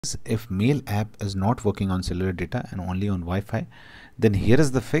if mail app is not working on cellular data and only on Wi-Fi, then here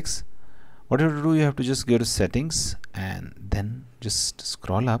is the fix. What you have to do, you have to just go to settings and then just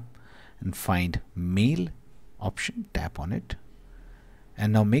scroll up and find mail option, tap on it,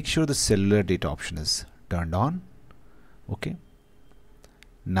 and now make sure the cellular data option is turned on. Okay,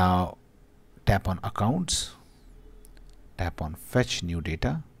 now tap on accounts, tap on fetch new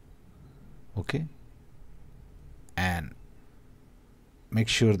data. Okay, and make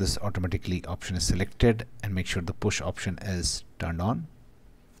sure this automatically option is selected and make sure the push option is turned on.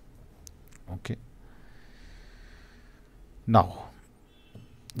 Okay, now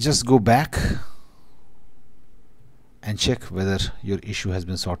just go back and check whether your issue has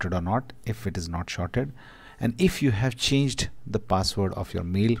been sorted or not, if it is not sorted. And if you have changed the password of your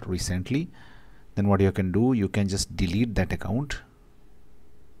mail recently, then what you can do, you can just delete that account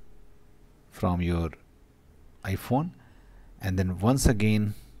from your iPhone, and then once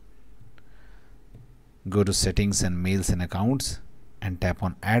again go to settings and mails and accounts and tap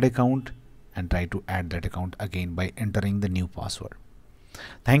on add account and try to add that account again by entering the new password.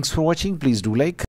 Thanks for watching. Please do like.